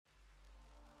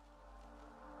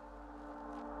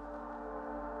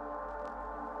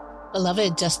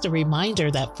Beloved, just a reminder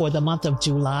that for the month of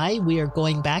July, we are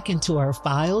going back into our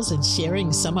files and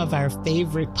sharing some of our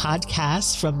favorite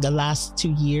podcasts from the last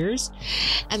 2 years.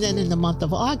 And then in the month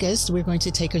of August, we're going to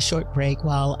take a short break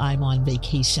while I'm on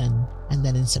vacation. And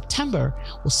then in September,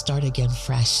 we'll start again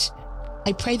fresh.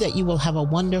 I pray that you will have a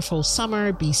wonderful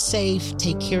summer. Be safe,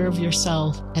 take care of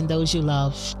yourself and those you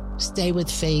love. Stay with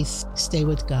faith, stay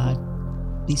with God.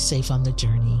 Be safe on the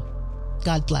journey.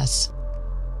 God bless.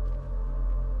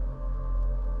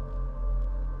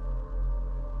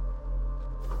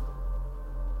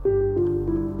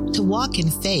 To walk in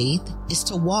faith is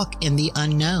to walk in the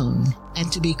unknown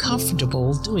and to be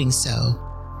comfortable doing so.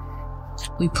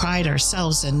 We pride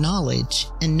ourselves in knowledge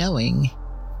and knowing.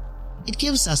 It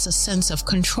gives us a sense of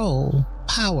control,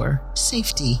 power,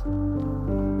 safety.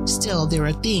 Still, there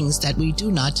are things that we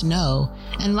do not know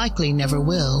and likely never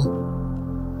will.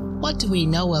 What do we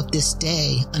know of this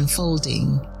day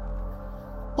unfolding?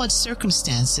 What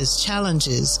circumstances,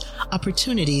 challenges,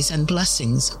 opportunities, and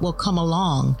blessings will come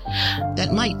along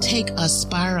that might take us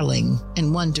spiraling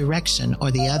in one direction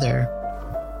or the other?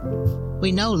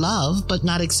 We know love, but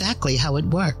not exactly how it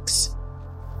works.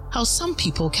 How some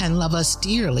people can love us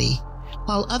dearly,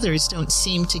 while others don't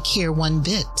seem to care one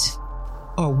bit,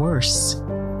 or worse.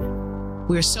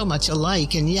 We're so much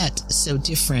alike and yet so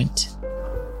different.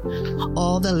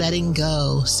 All the letting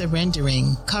go,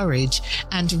 surrendering, courage,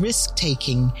 and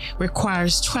risk-taking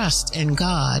requires trust in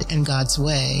God and God's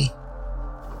way.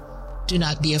 Do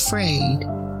not be afraid.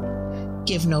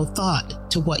 Give no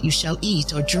thought to what you shall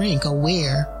eat or drink or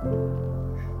wear.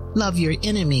 Love your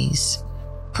enemies.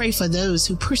 Pray for those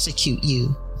who persecute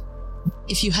you.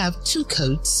 If you have 2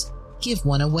 coats, give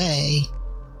one away.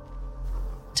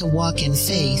 To walk in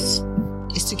faith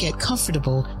is to get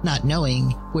comfortable not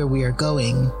knowing where we are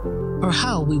going or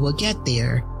how we will get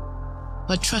there,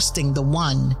 but trusting the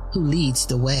one who leads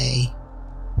the way.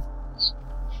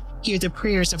 Hear the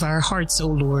prayers of our hearts, O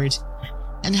Lord,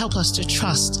 and help us to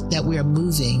trust that we are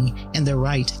moving in the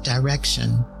right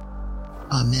direction.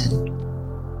 Amen.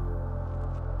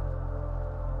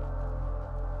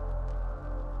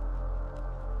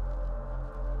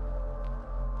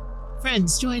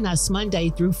 Friends, join us Monday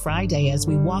through Friday as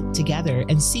we walk together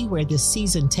and see where this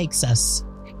season takes us.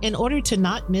 In order to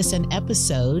not miss an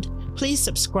episode, please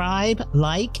subscribe,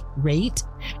 like, rate,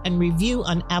 and review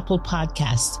on Apple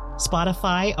Podcasts,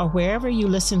 Spotify, or wherever you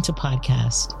listen to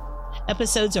podcasts.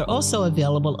 Episodes are also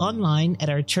available online at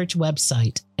our church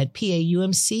website at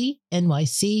paumcnyc.org.